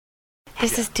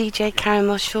This is DJ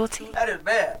Caramel Shorty. That is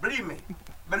bad. Believe me.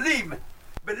 Believe me.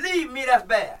 Believe me, that's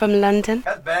bad. From London.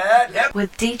 That's bad. Yep.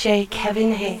 With DJ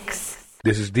Kevin Hicks.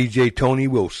 This is DJ Tony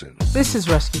Wilson. This is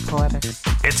Rescue Poetics.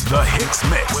 It's the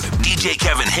HixMix with DJ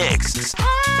Kevin Hicks.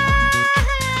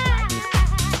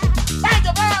 Thank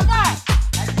you very much.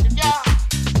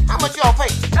 How much y'all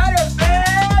pay? That is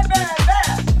bad, bad,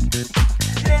 bad.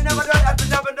 You ain't never done that.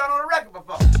 Never done on a record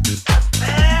before. That's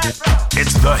bad, bro.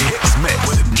 It's the HixMix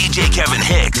with DJ Kevin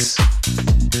Hicks.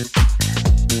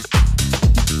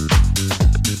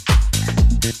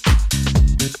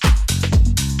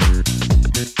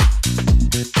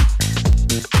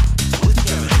 With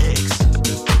Kevin Hicks.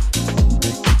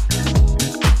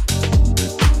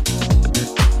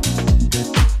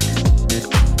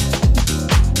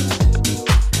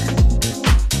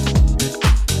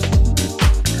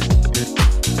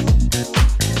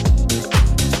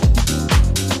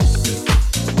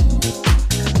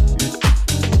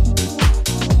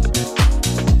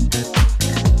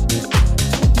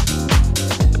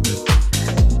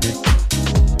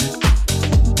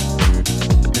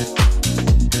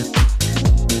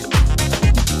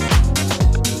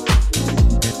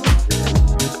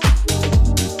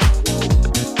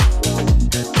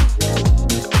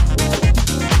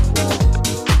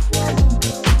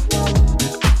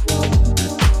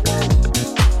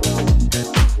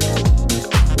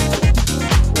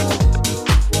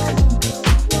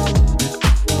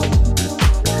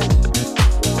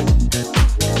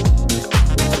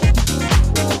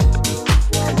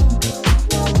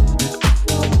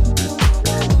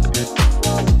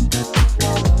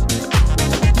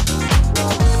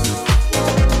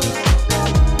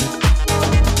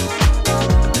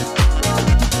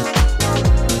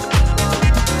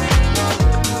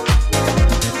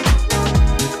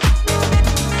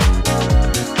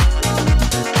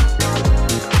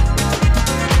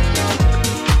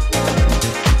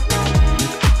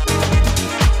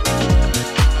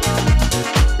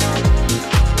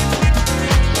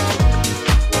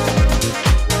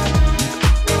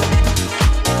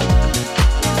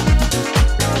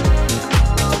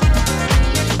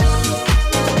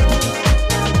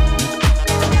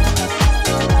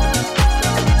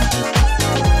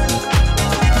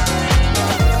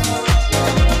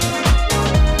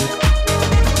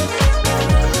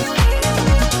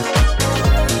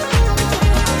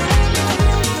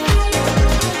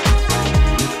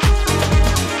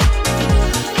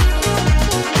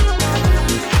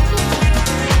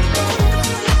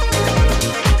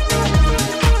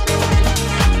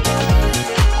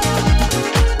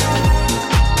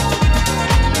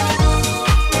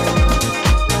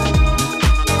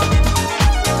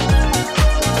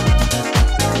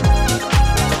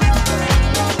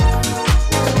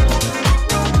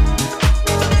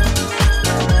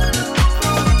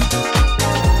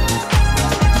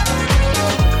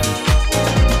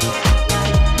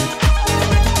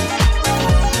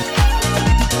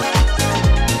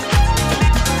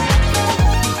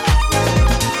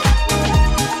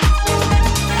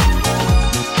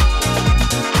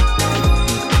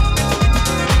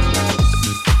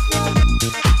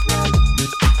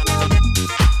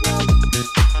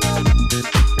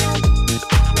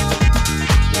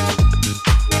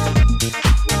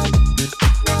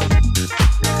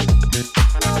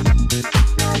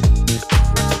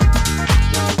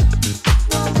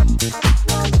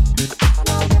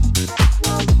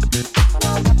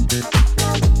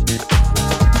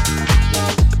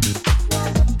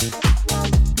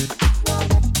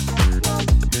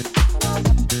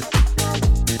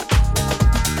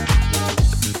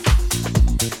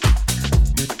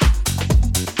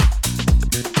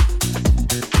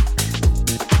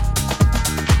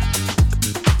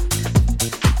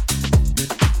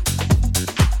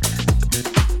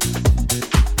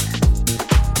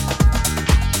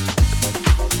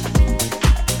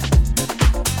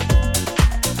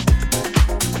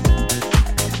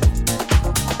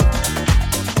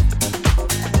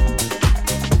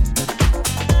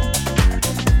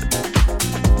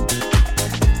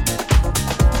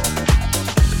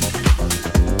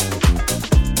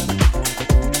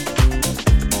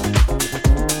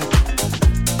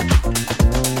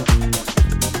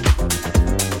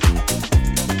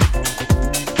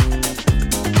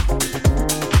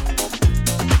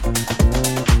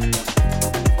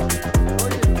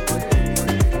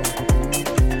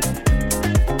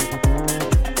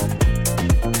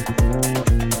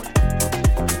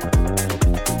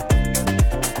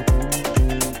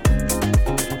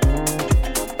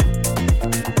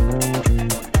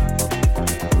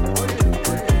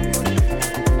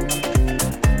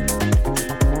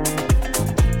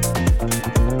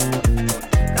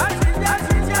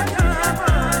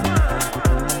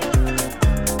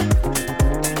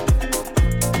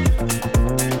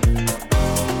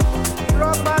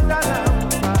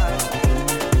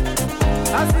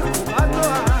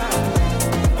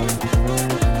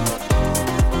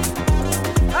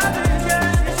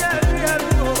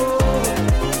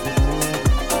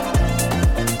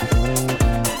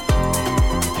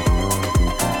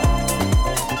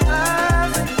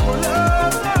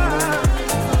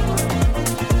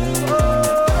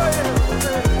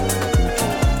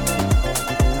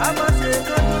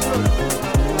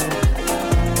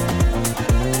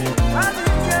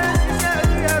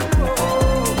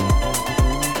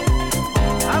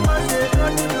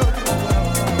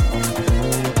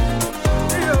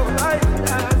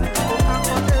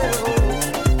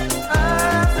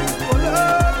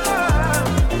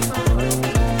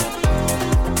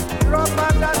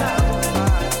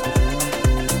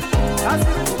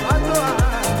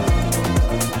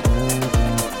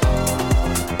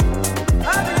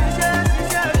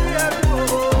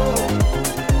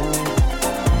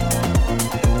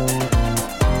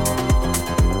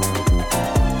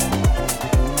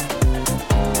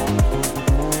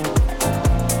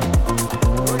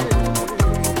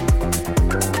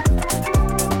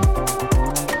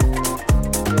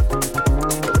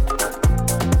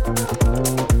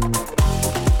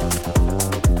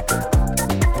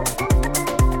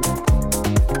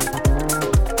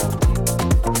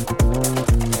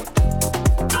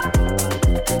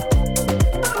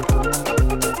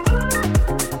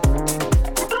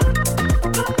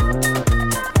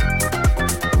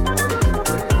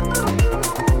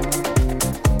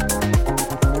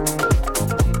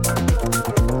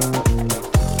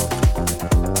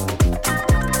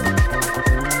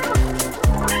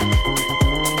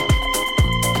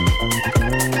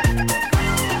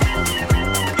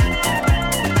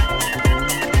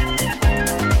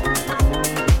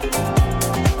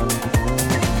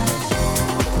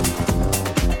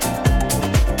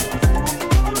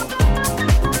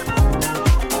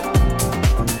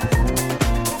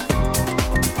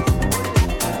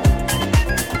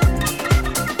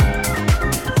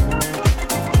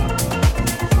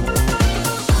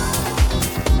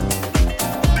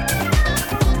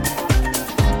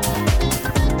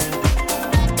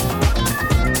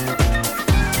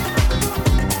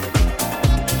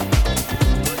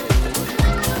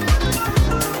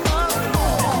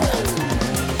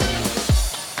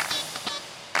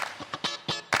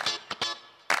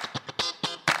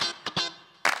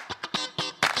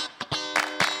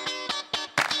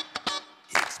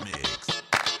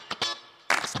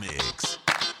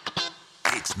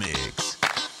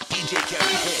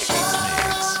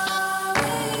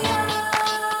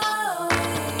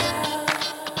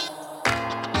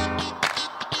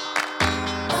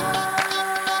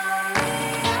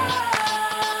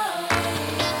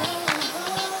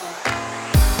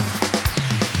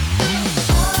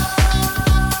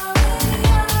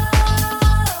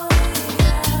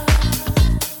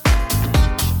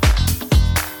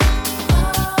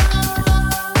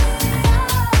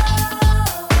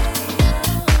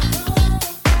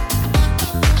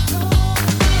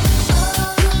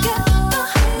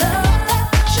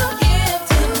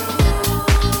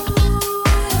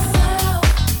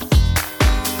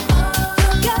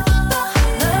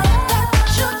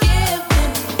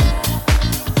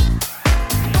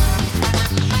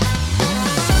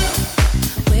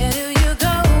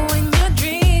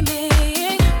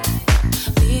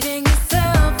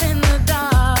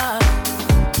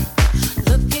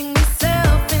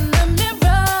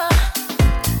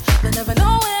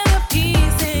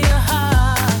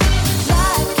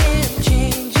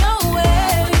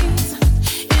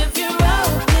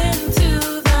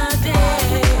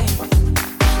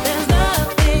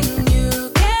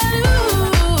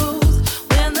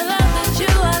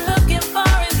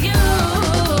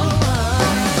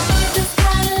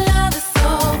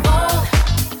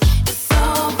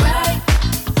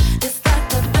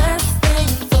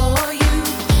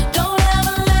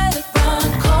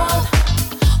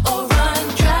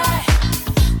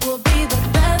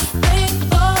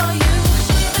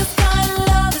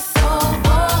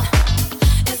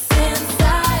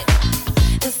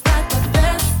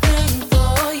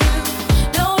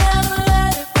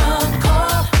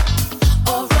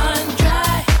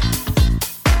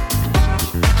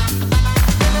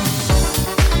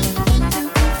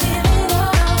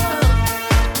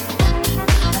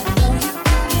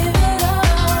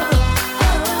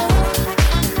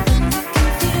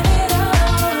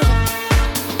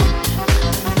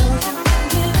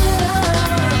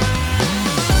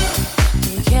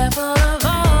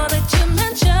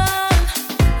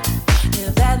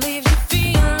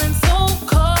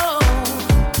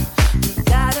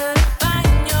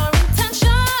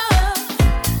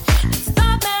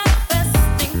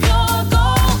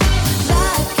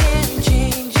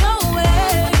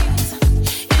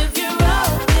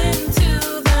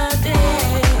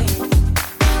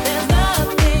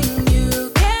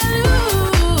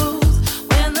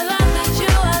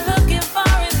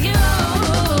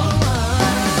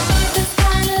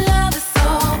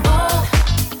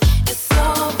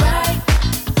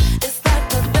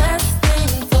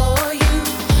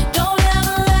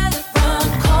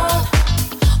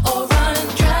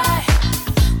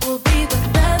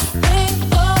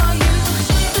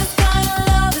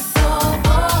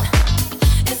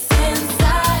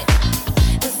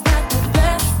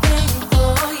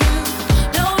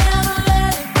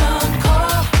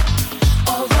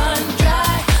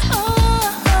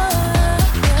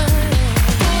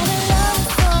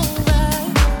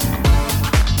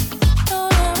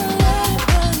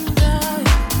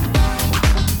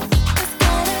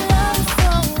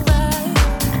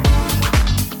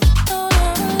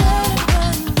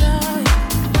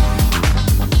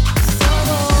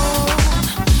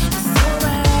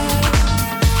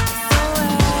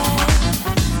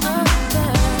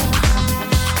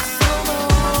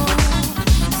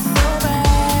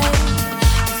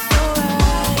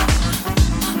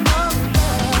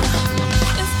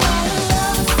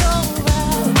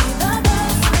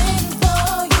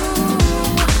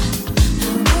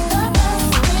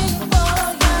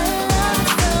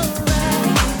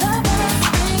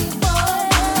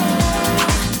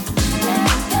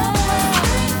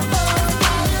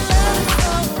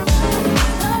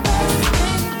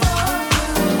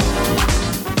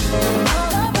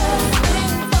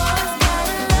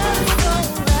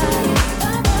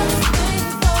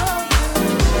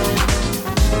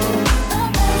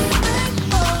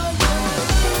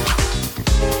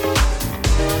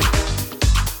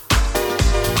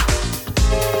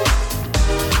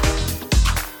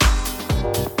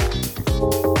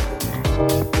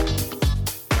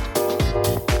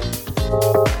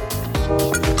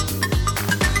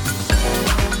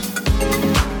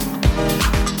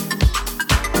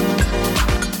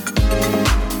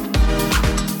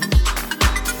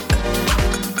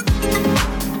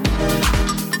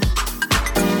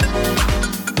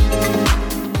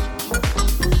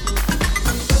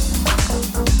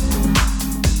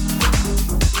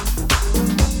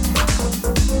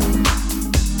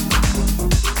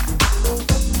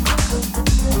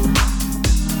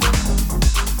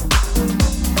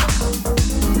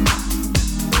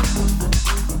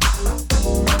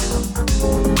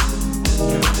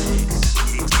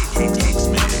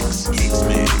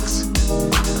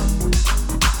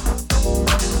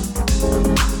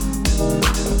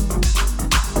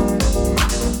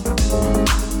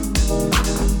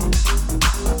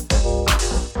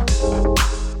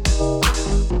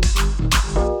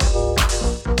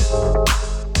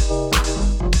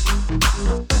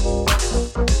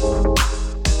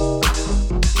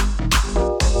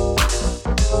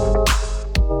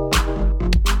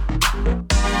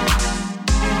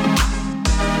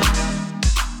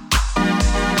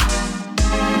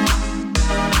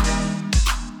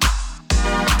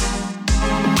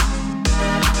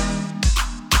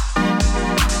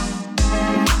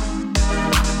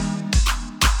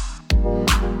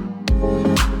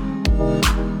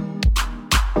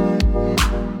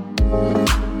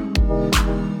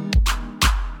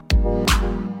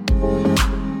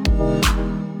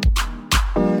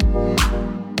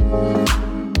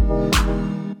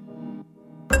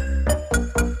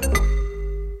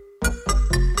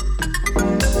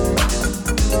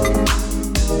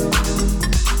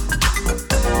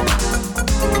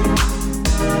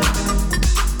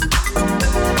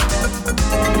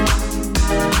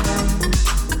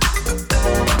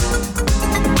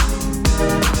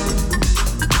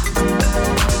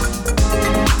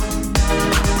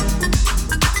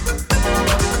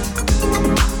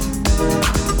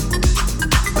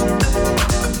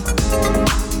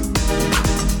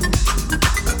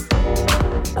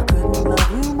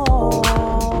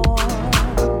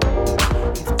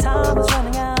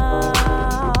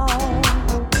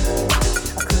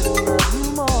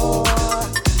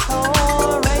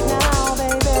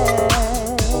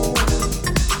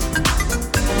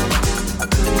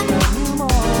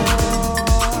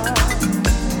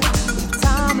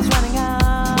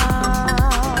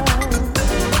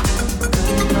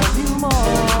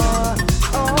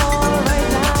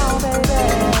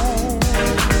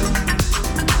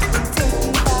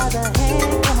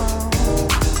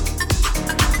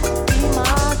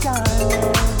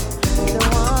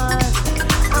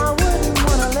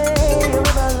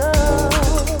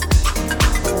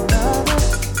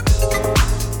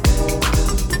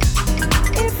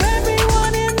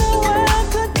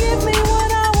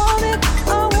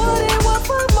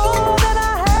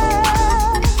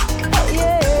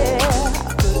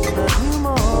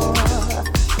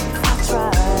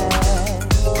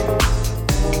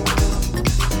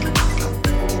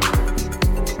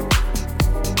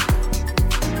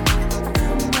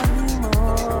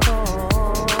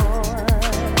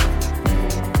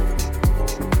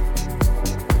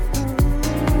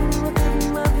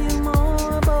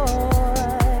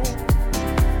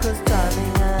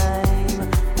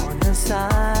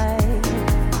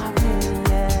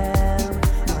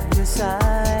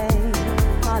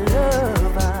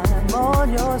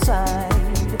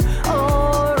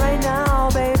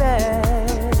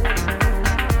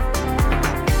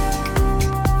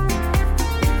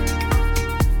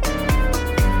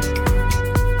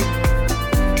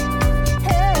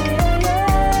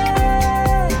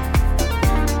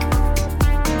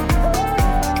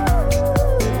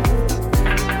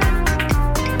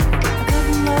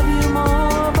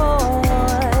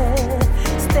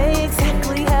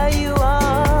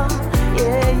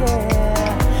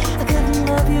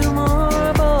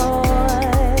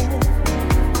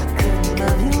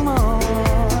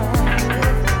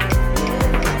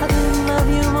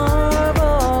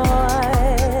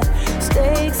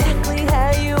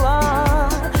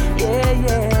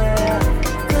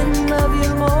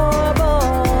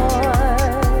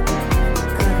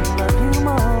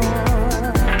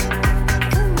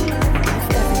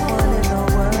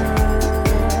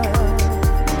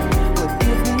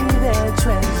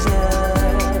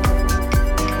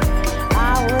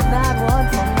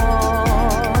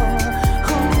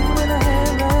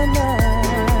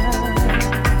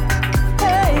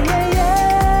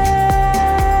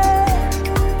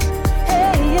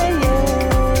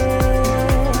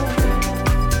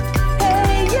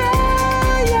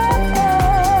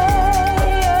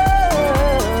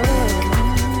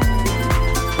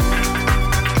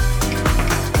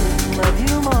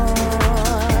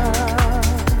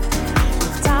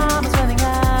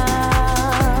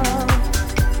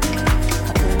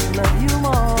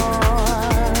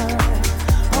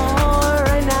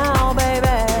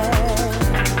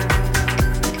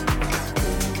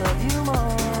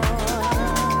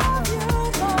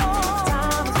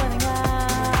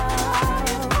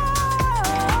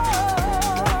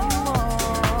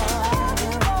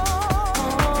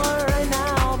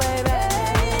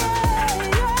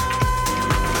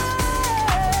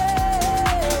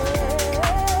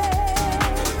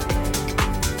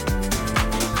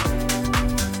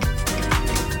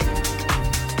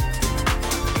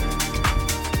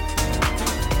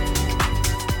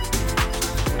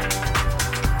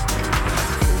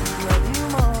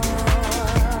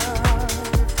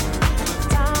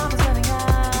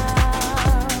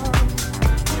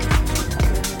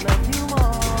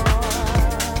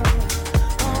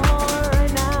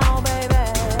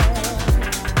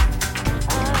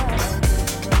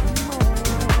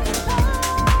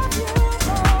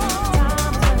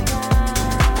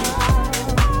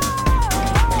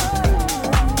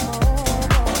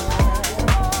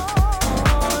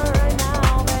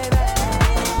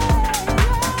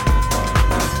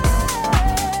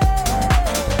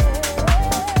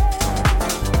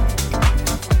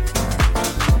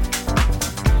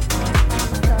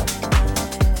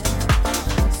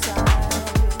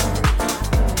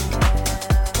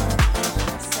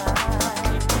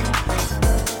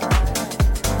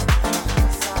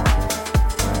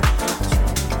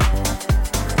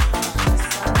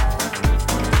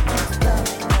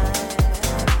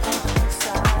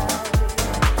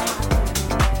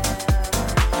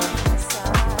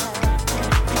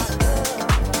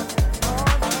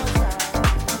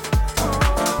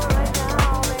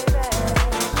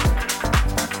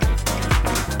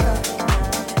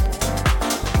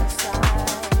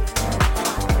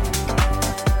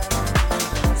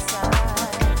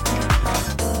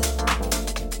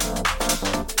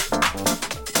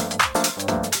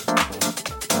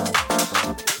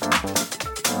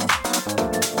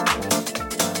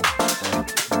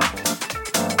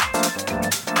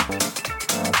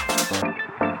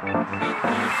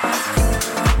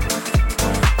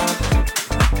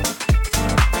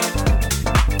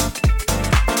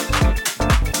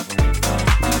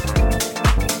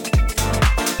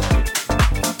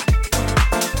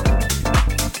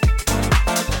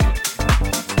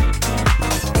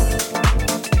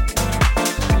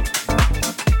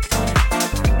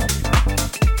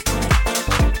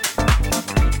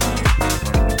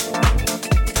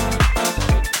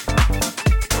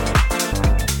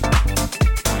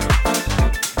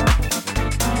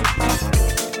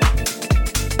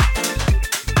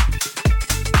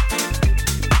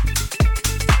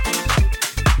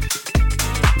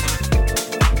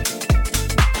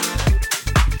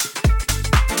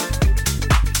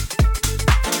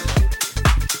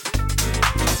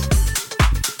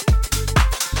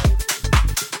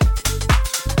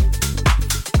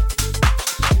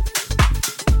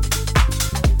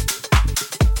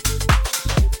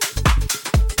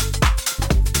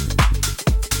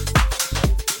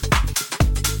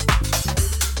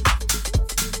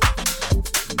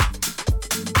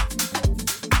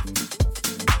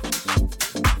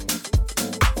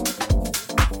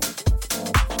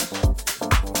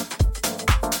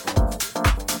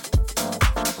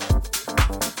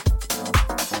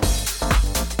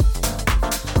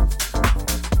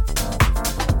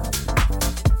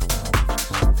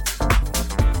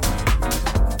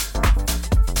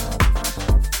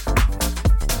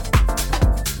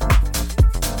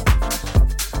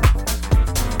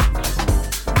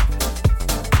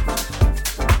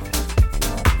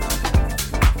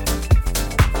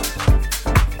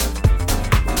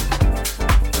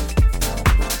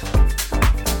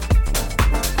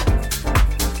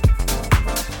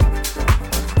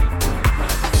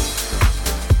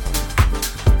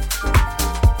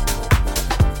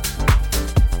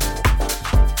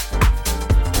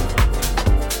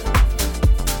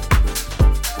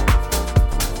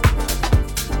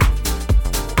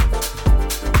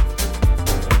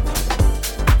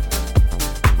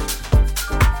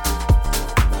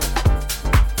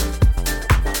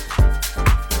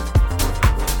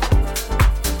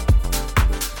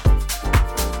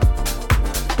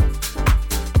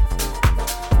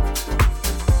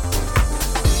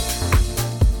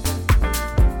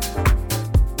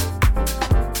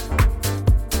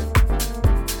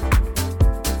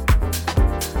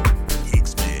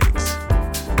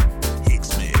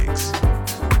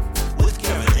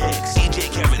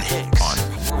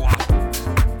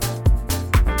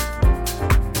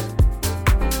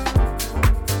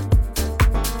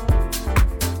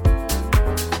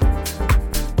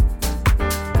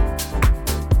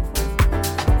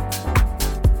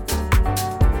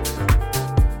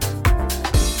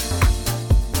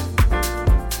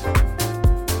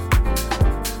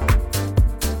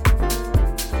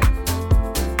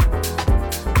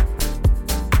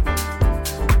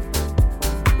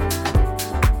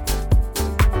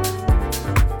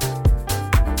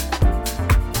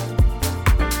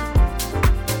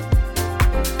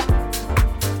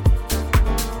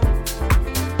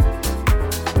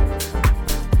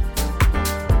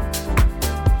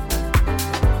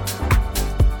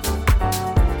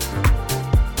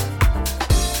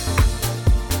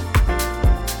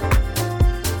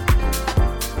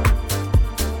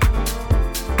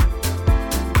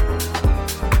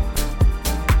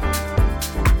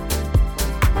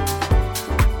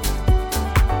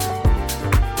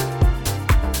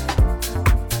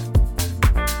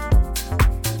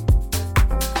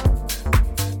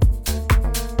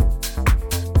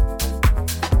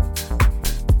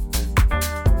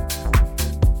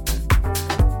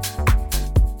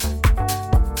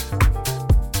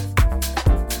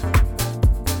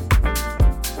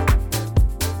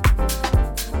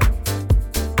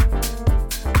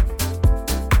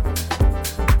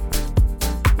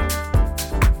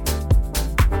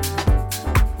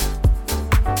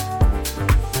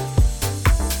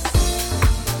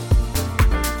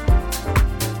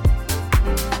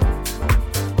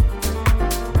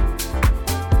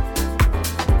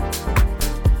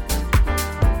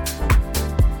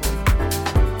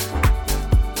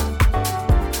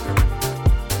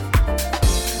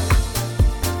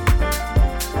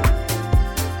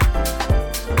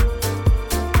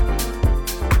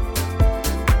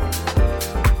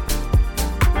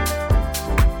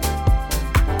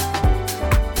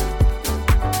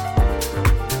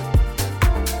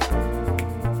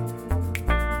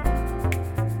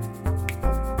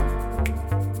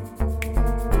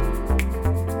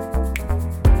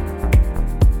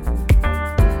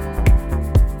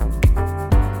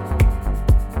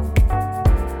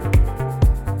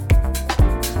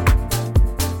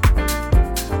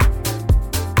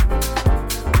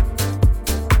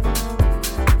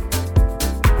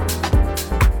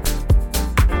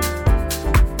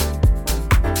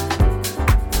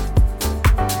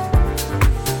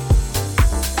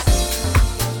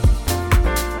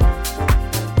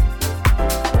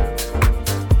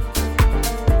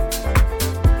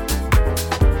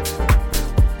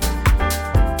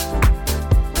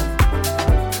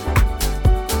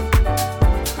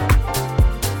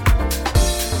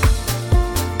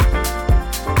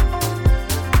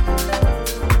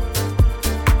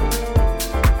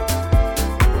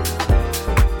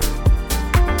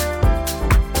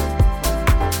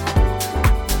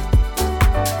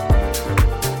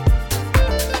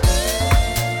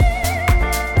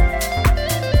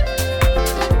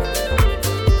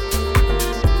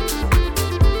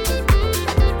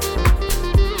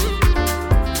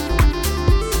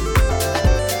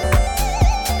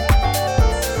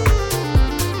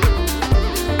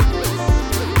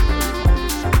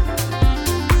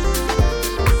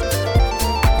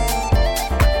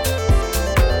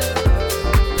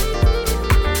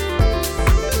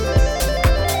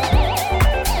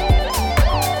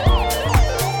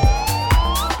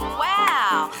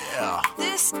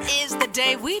 This is the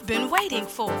day we've been waiting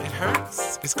for. It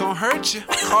hurts. It's gonna hurt you.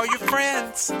 Call your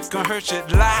friends. It's gonna hurt you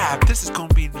live. This is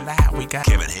gonna be live. We got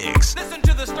Kevin Hicks. Listen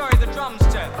to the story the drums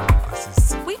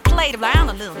tell. We played around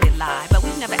a little bit live, but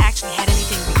we've never actually had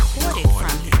anything recorded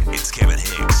from him. It's Kevin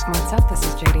Hicks. What's up? This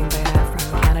is Jadine Beta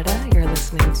from Canada. You're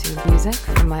listening to music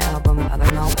from my album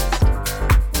Other Novels.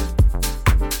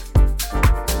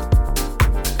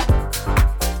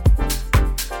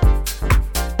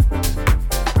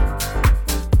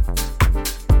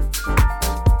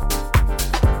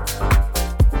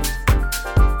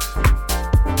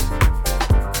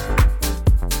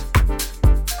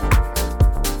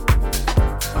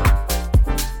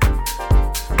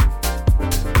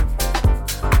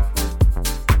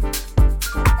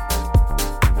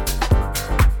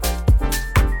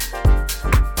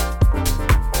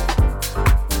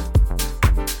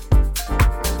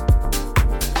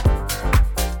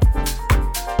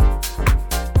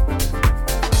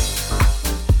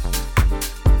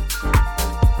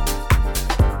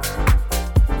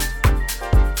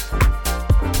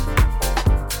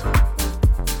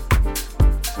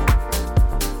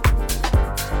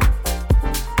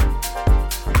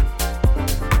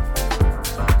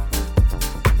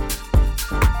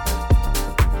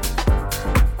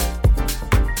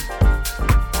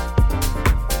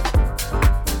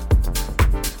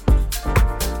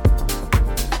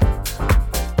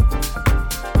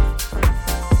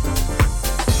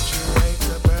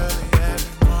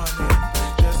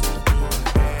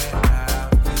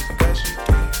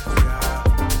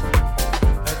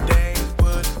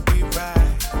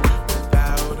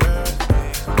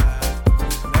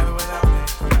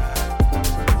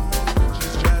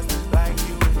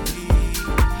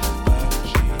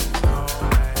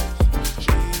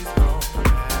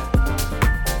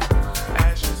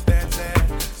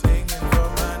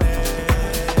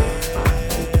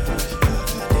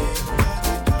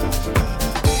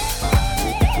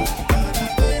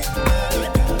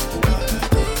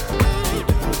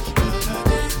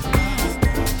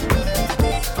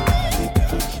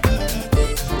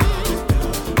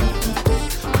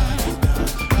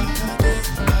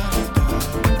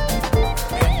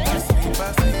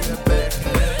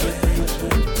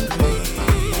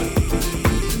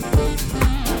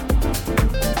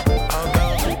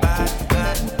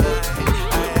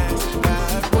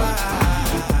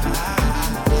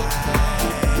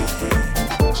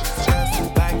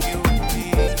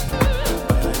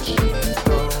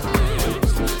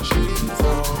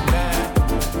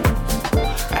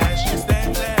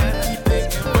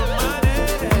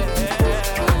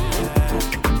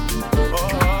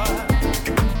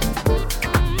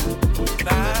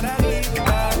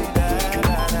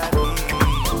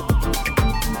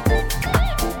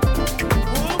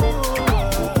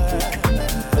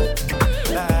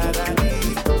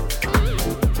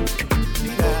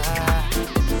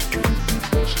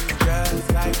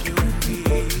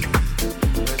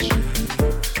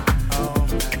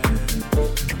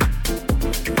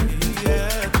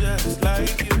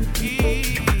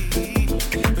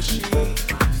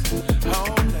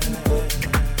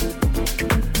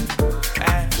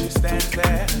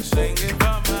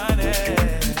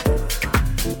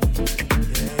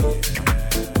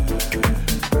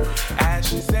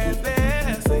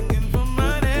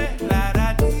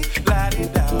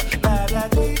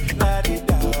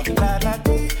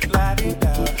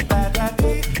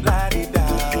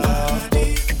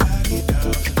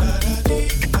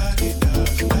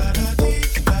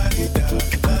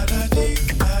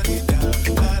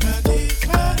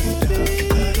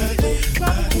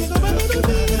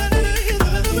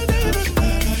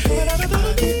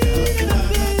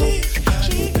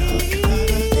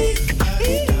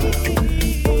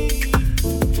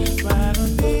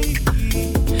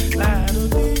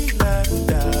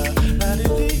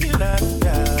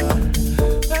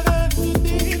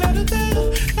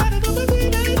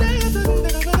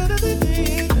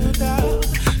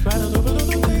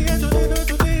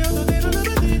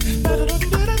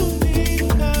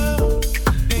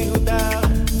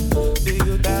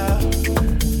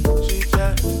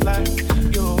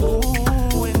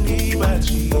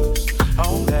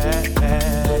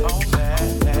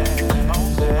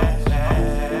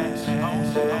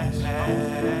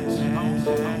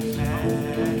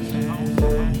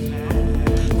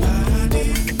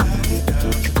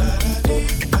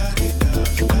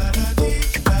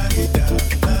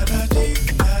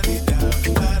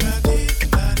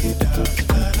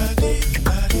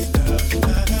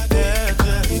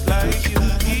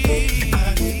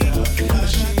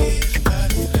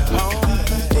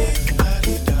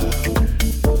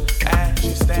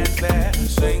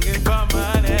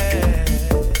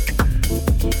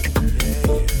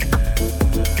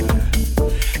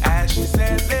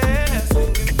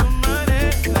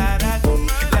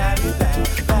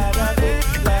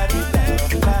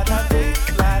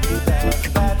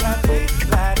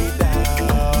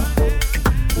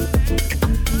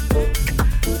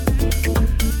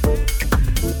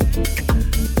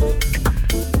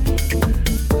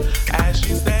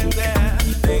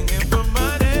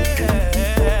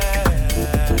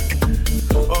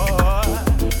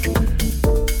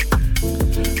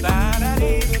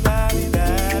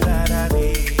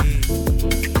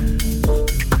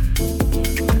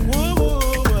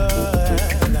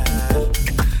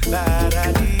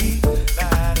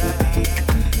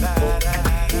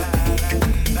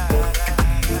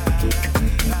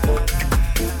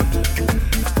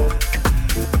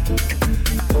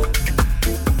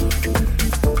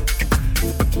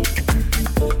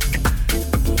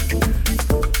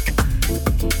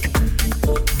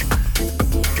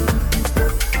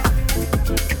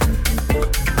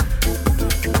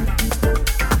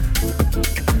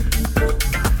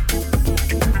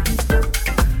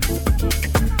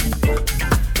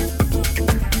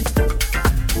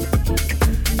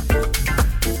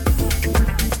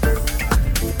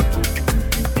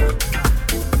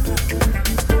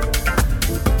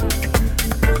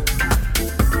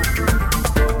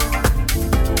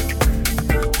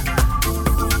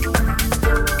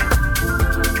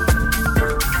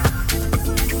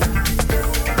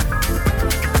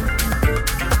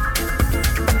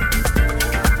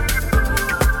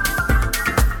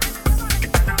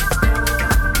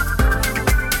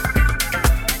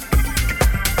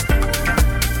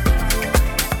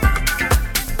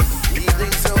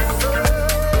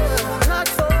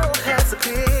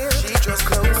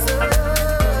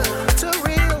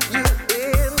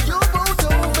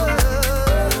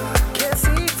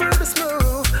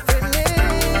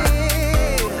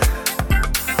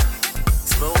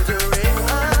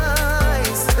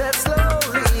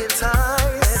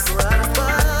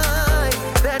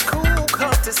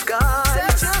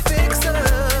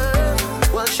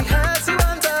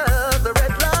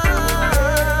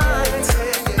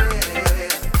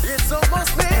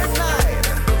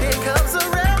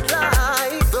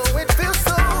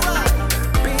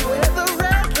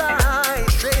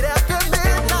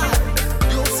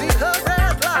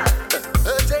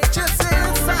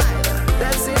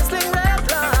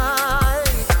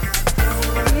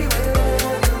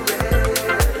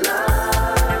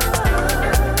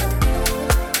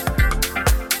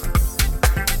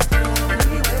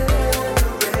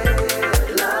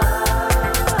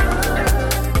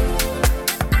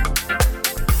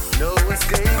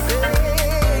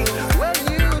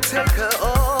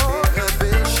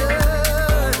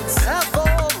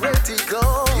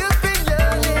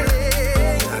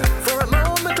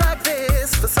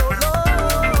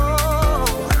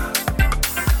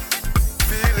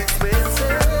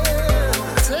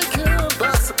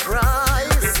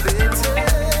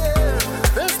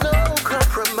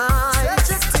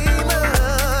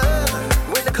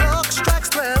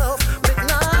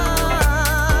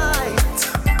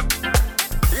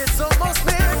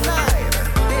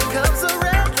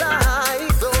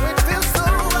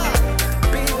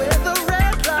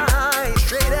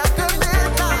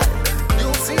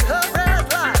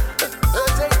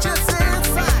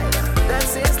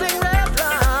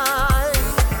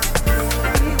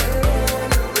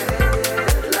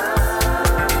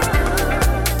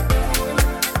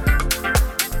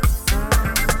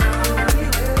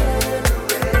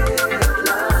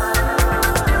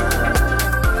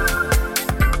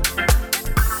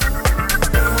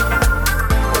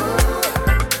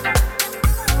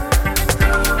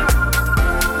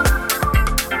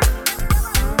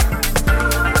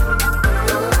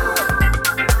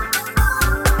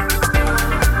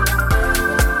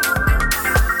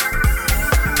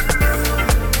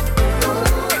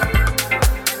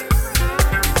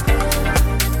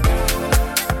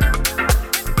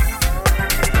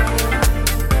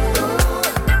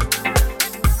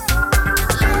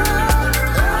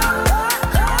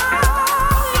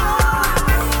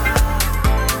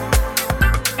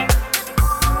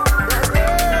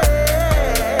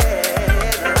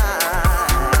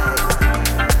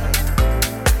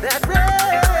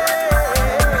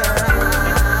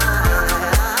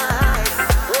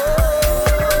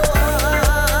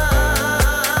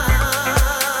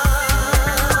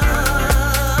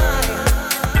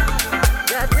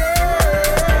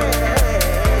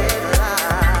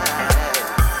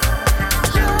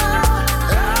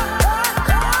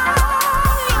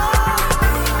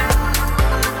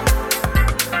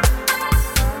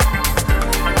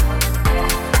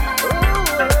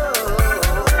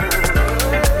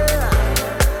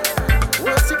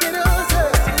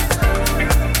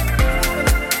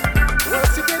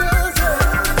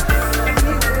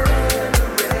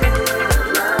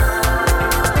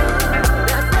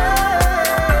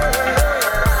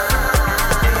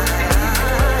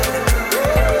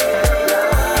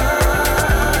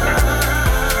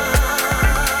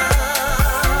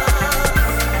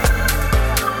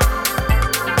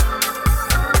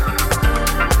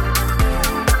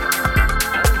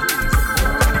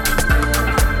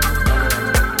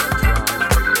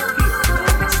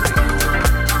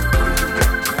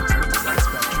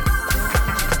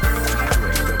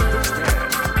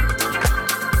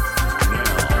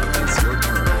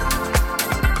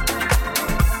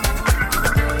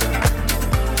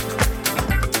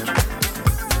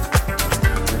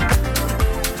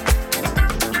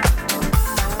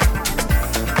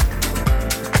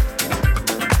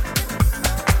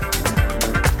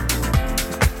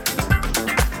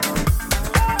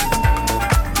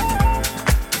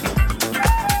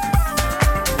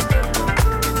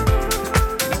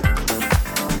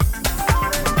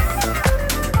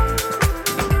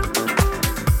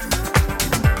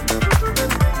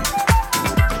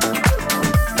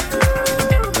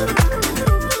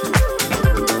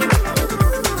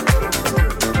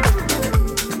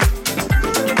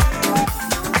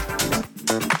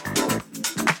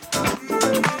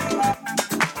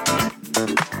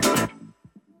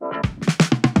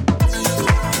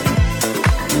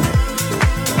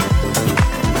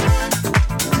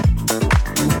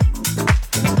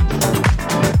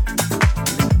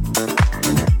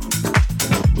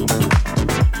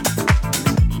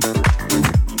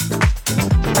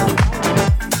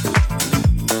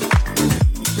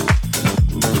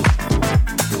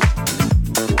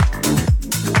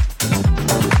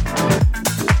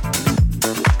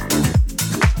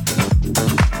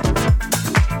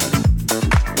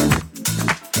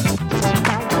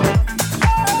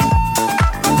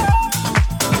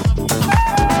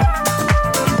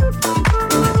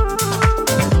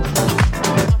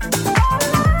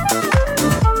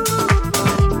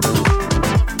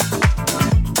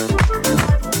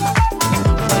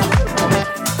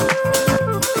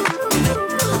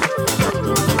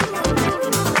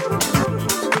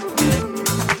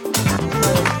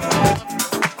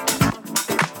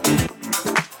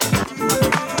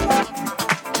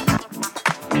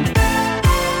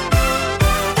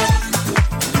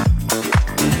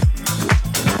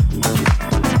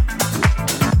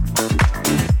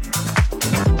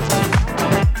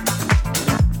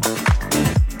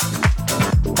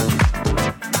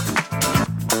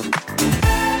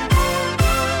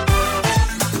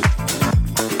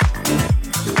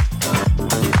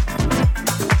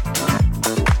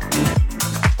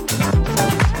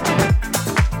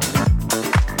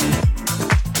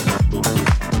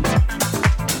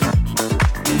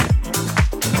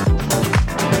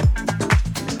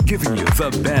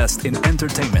 The best in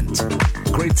entertainment,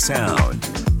 great sound,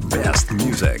 best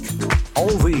music.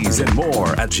 All these and more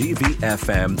at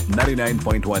GVFM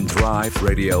 99.1 Drive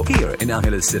Radio here in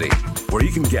Angeles City, where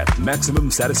you can get maximum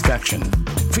satisfaction,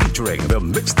 featuring the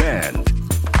Mix Band.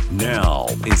 Now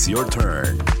it's your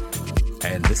turn,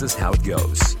 and this is how it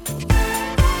goes.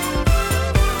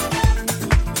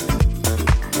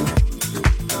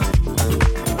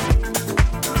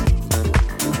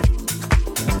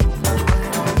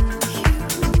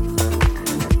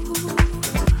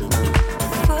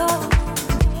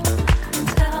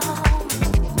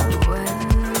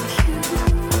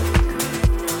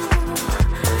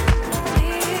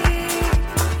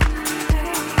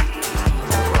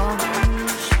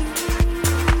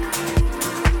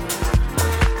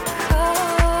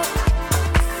 Oh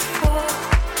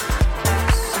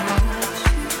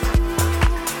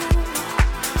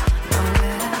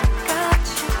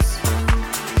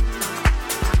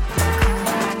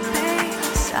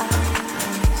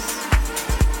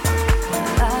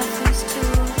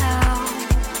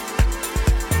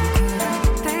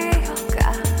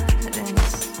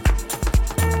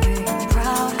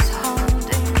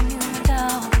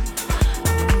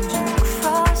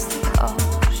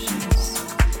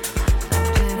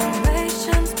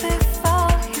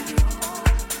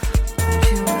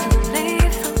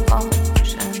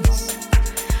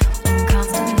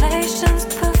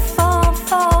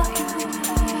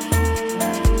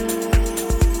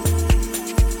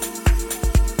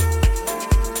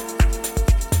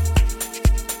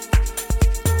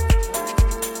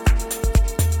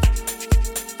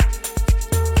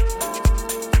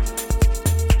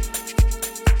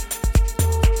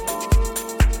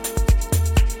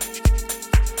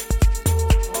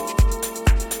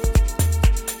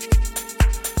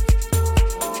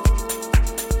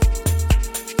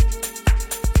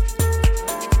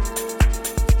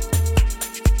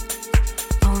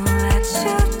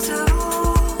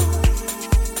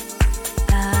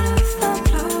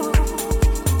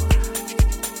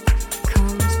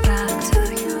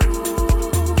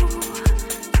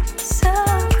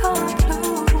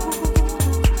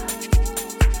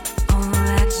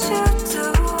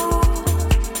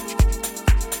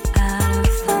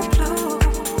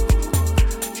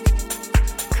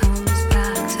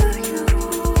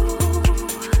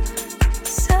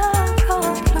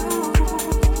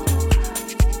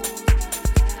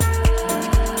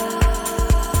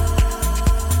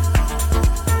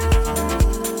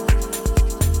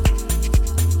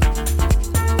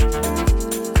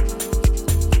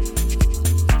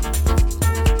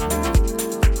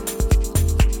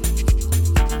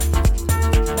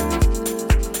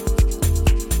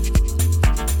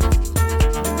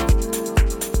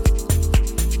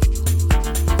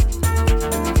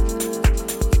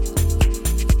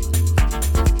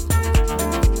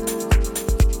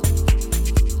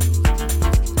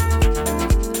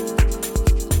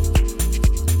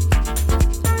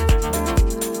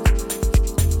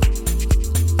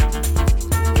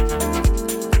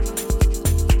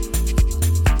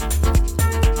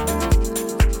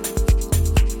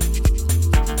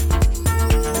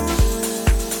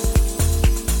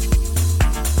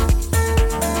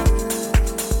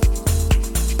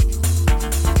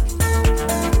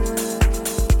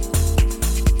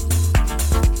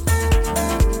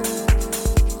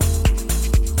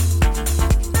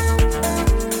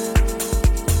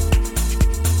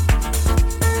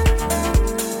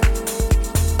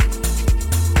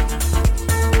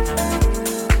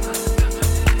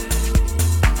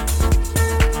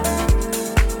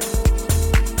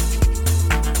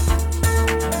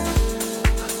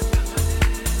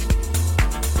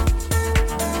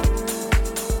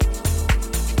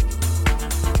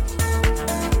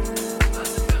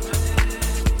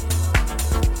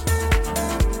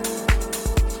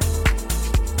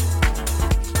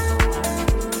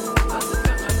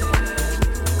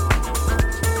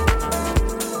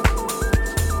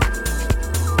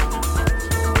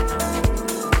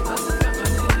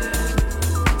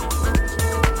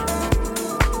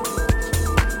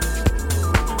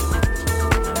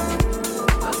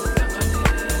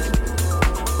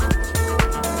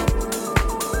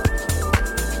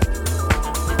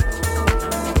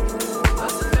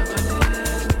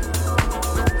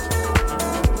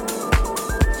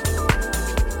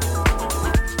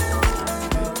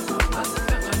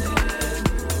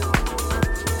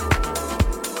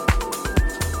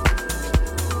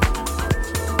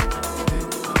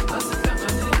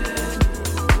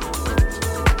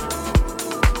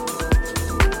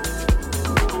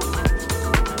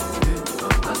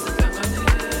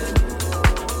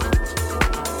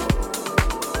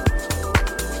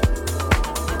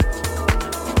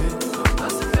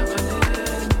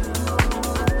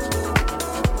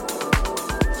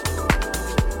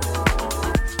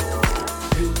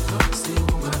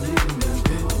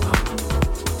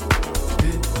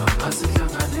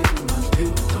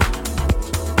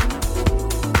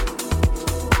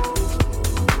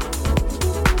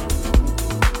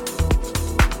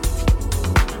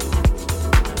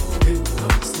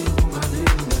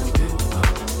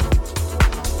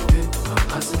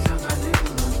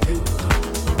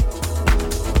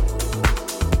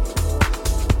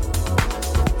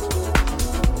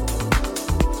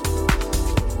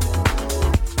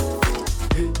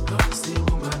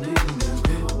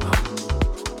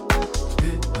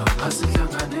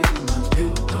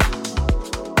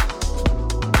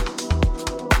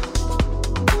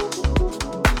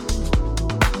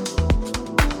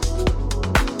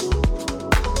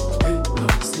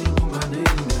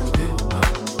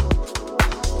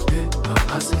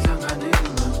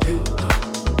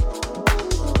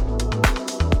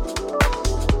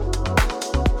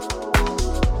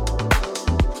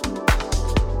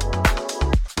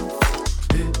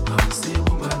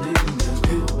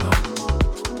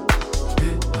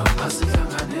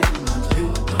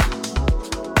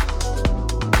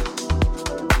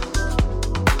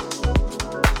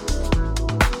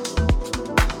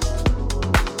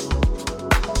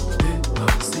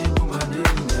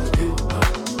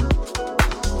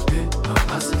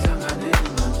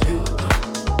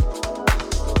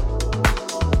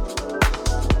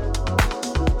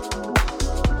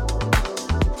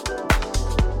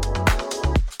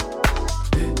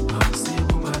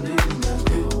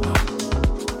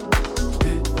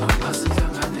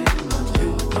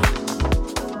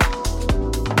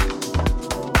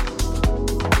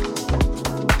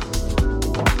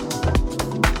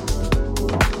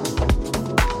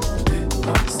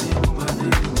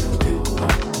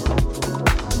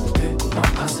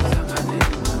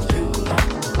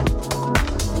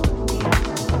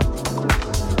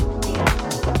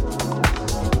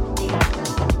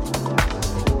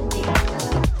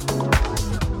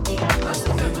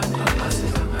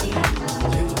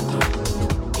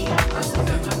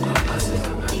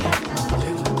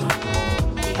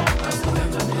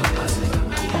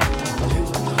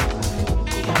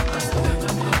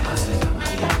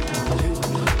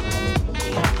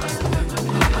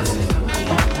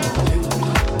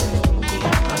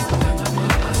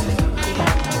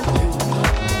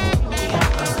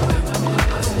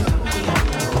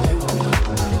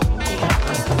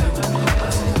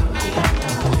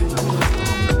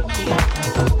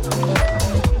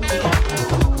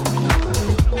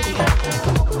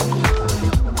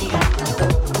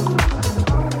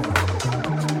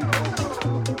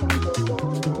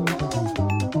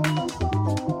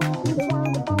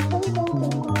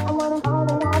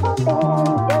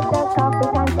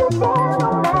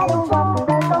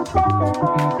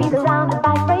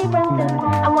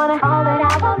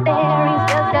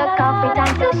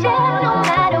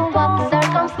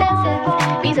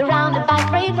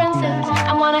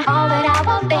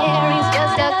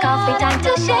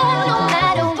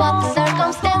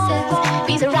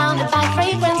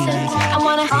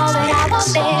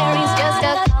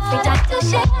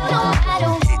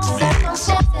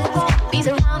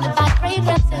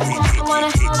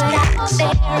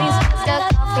berries, stuck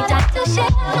coffee, like to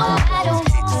share. No matter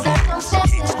what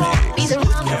circumstances, be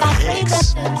surrounded by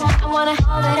fragrances. I wanna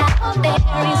hold it out on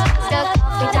berries, stuck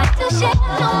coffee, like to share.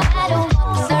 No matter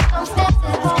what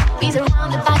circumstances, be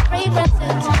surrounded by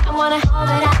fragrances. I wanna hold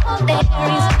it out on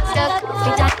berries, stuck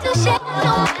coffee, like to share.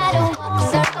 No matter what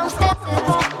circumstances,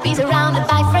 be surrounded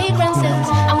by fragrances.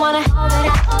 I wanna hold it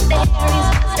out on berries,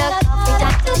 stuck coffee,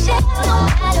 like to share. No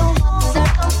matter what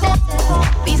circumstances,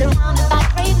 be surrounded by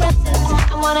fragrances.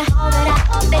 I wanna hold it out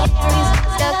on berries,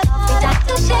 stuck coffee, like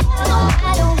to share. No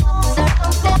matter what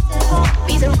circumstances,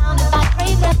 be surrounded by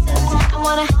fragrances. I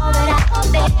wanna hold it out on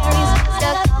berries,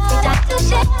 stuck coffee, like to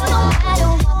share. No matter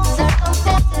what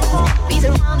circumstances, be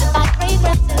surrounded by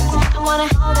fragrances. I wanna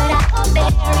hold it out on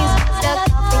berries, stuck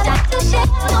coffee, like to share.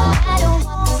 No matter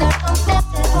what circumstances,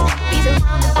 be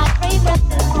surrounded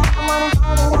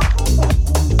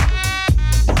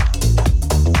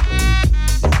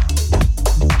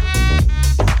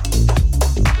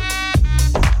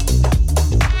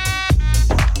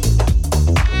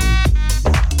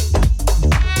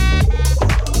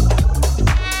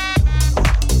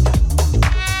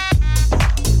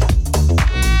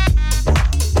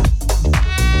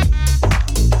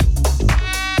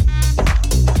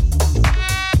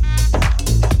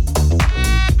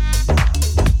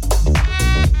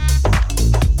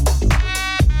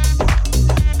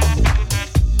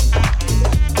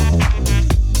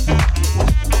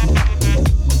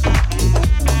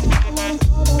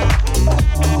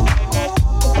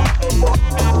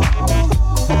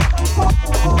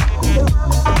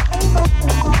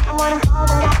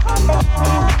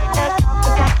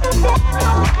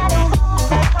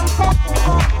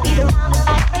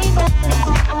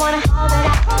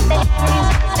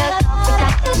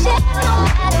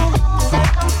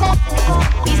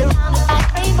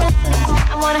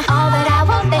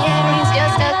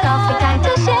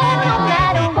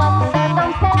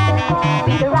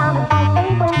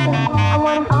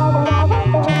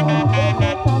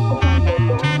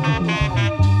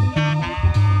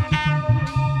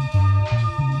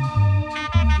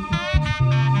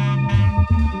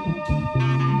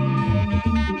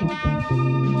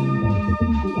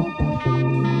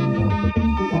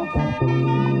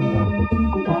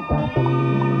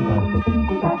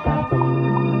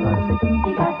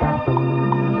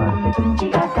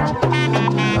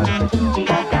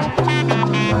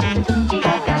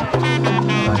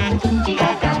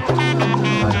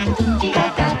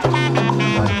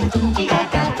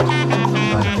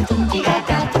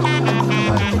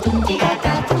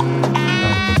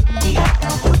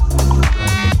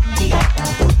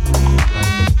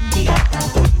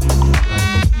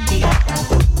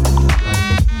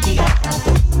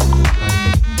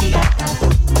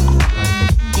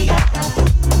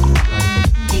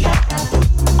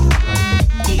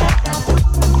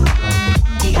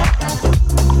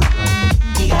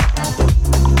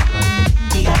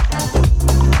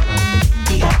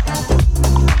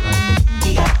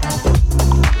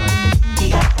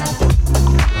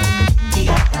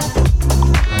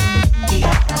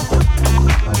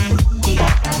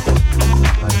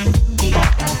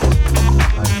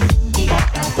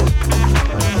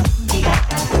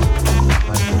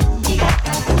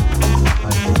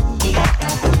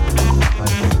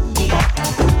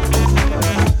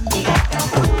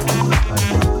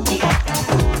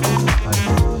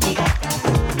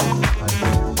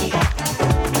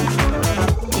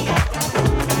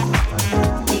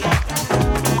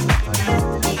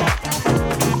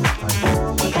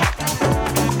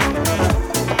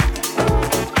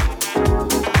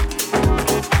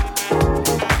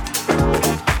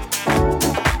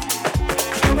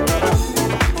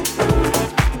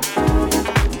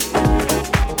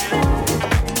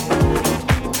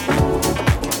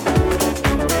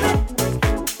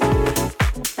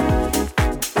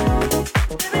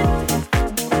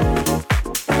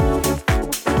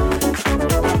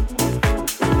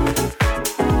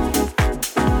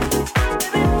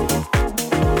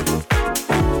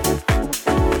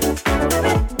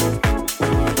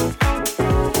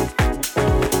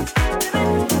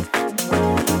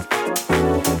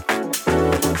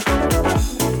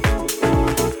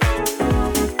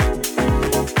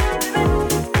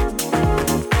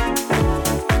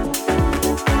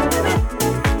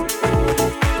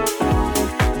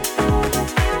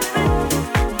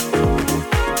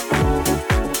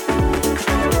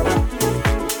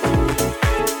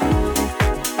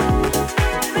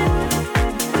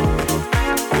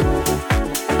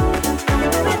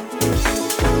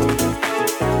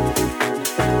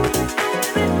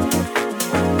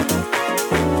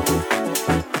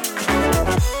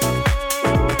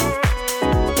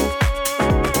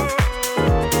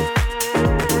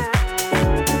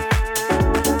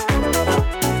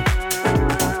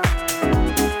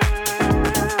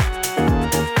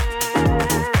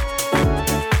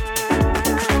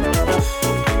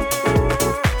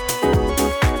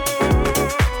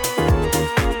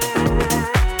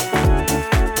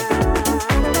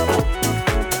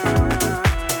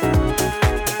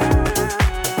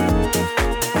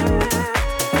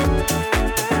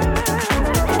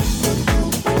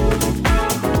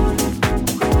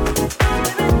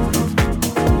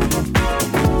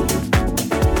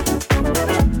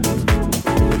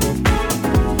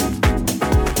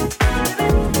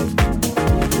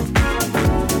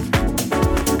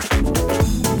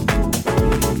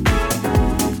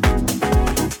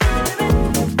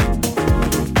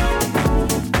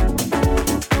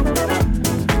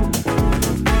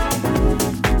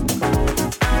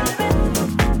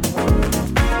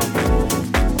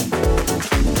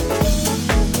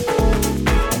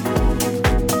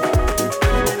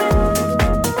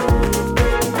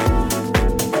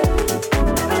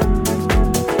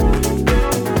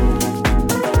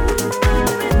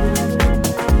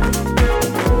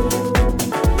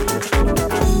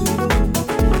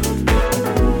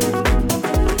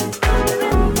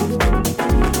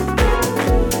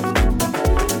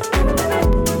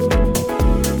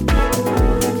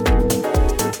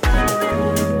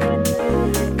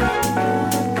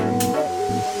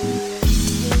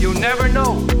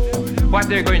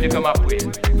they're going to come up with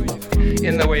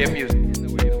in the way of music.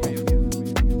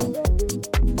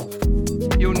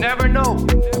 You never know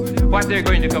what they're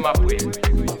going to come up with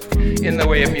in the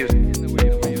way of music.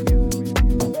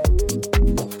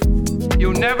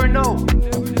 You never know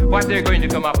what they're going to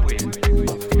come up with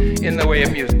in the way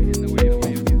of music.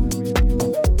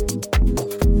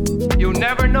 You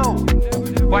never know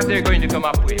what they're going to come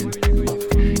up with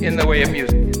in the way of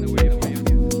music.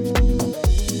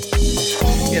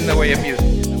 In the way of music.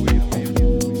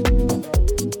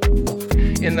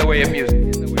 In the way of music.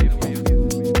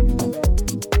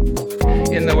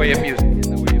 In the way of music.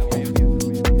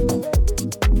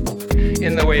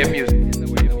 In the way of music.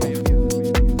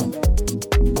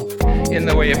 In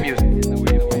the way of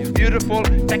music. Beautiful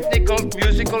technical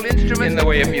musical instrument in the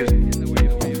way of music.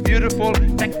 Beautiful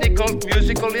technical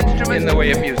musical instrument in the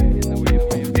way of music.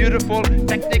 Beautiful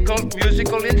technical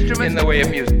musical instrument in the way of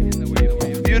music.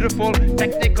 Beautiful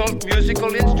technical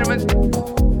musical instrument.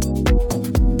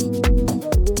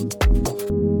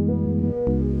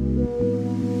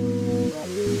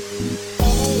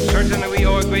 Certainly we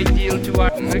owe a great deal to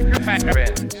our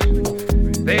friends.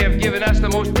 They have given us the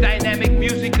most dynamic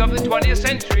music of the 20th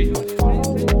century.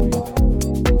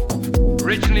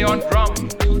 Originally on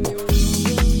drums.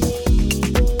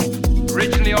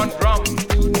 Originally on drums.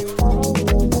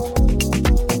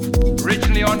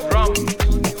 Originally on drums.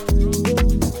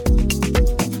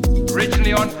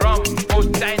 Originally on drum,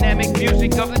 most dynamic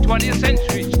music of the 20th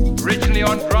century. Originally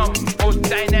on drum, most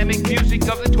dynamic music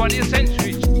of the 20th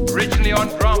century. Originally on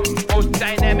drum, most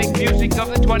dynamic music of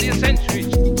the 20th century.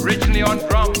 Originally on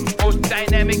drum, most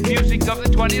dynamic music of the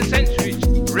 20th century.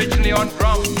 Originally on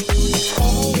drum.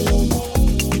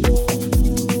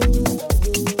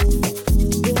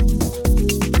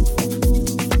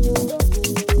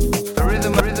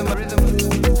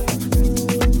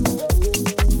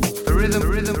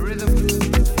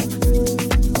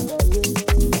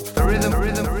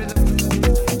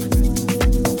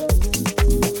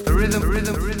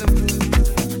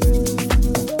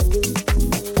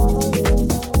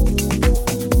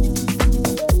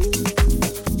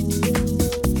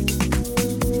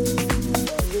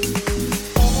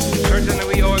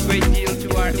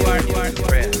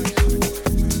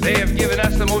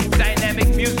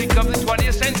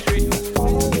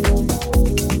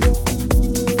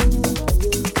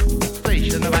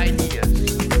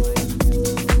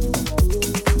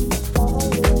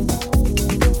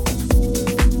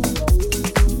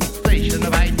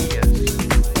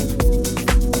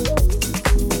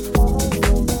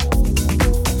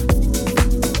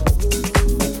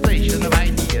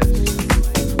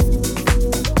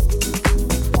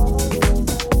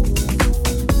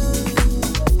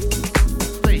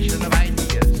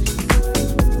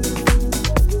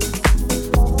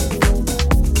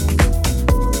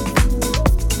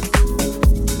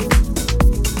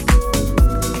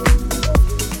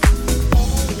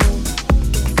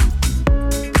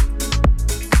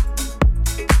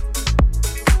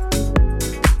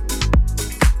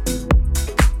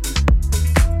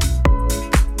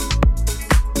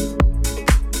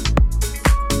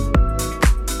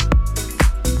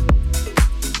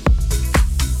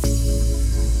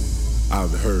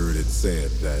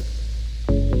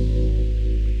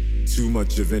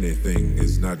 Of anything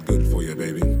is not good for you,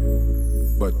 baby.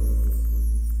 But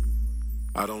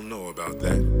I don't know about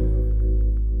that.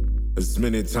 As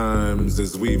many times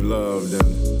as we've loved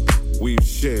and we've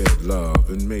shared love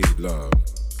and made love,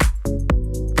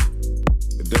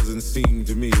 it doesn't seem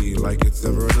to me like it's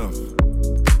ever enough.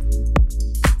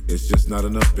 It's just not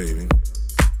enough, baby.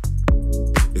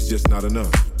 It's just not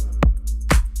enough.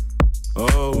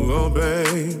 Oh,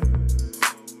 babe.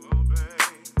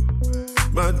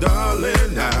 My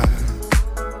darling, I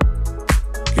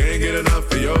can't get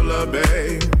enough of your love,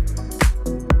 babe.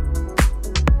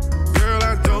 Girl,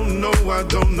 I don't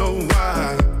know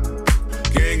why.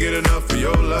 Can't get enough of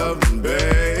your love,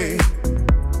 babe.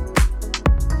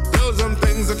 Those are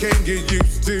things I can't get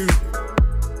used to,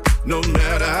 no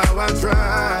matter how I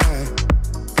try.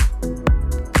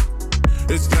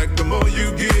 It's like the more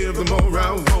you give, the more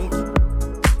I want.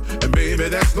 And baby,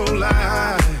 that's no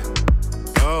lie.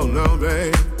 Oh no,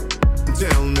 babe,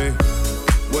 tell me,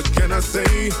 what can I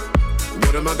say?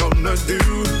 What am I gonna do?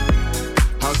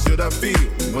 How should I feel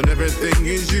when everything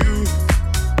is you?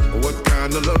 What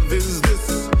kind of love is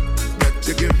this that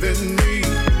you're giving me?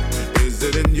 Is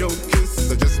it in your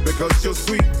kiss or just because you're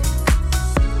sweet?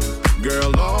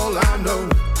 Girl, all I know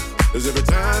is every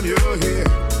time you're here,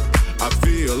 I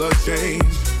feel a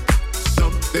change.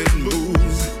 Something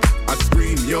moves, I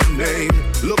scream your name.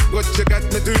 Look what you got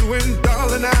me doing,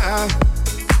 darling. I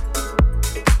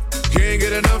Can't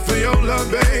get enough of your love,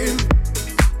 babe.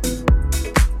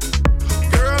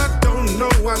 Girl, I don't know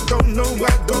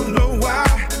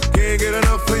why. Can't get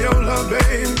enough of your love,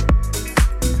 babe.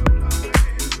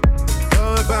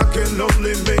 Oh, if I can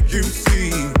only make you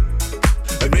see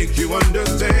and make you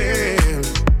understand.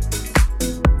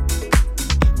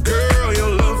 Girl, your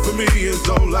love for me is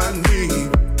all I need,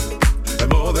 and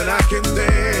more than I can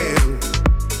stand.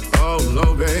 Oh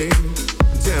no, babe,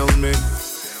 tell me,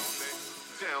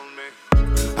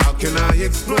 how can I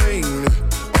explain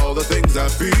all the things I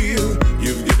feel?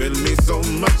 You've given me so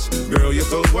much, girl, you're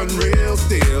so unreal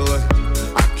still.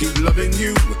 I keep loving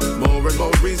you more and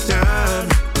more each time.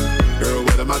 Girl,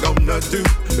 what am I gonna do?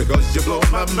 Because you blow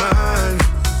my mind.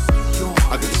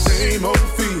 I get the same old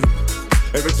feel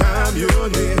every time you're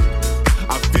here.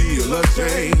 I feel a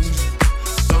change,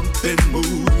 something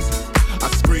moves. I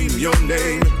scream your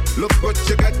name. Look what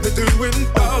you got me doing,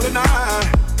 darling. I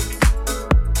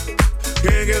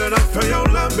can't get enough of your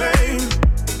love, babe.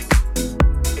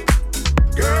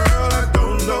 Girl, I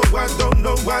don't know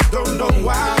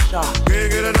why. Can't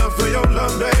get enough of your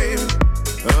love, babe.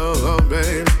 Oh,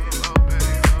 babe.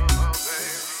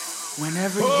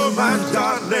 Whenever oh, my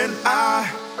darling,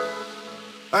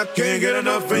 I can't get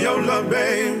enough of your love,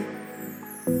 babe.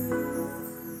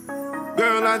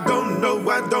 Girl, I don't know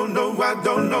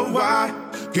why.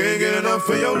 Can't get enough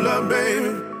of your love,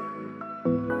 babe.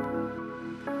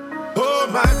 Oh,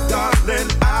 my darling,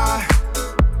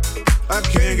 I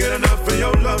can't get enough of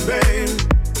your love, babe.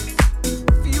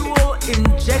 Fuel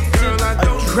injected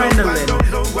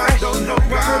adrenaline, fresh,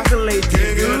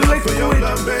 percolated,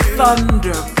 liquid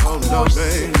thunder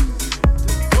coursing.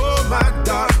 Oh, my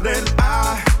darling,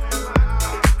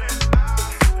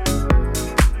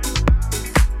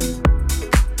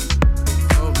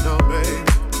 oh, no, babe.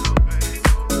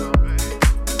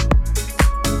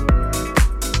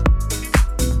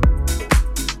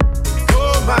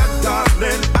 Oh, my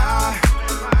darling,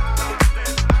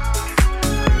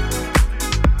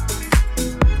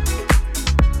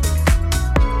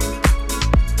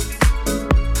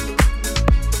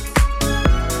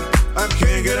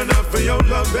 get enough of your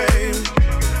love, babe.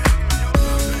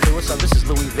 Hey, what's up? This is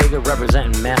Louis Vega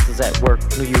representing Masters at Work,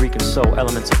 New Eureka Soul,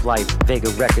 Elements of Life,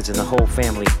 Vega Records, and the whole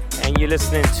family. And you're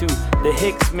listening to the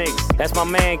HixMix. That's my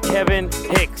man, Kevin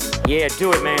Hicks. Yeah,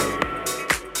 do it, man.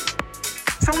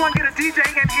 Someone get a DJ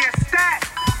in here, stat!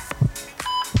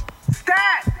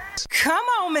 Stat! Come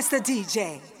on, Mr.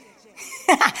 DJ.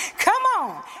 Come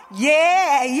on.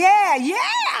 Yeah.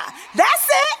 That's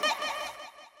it.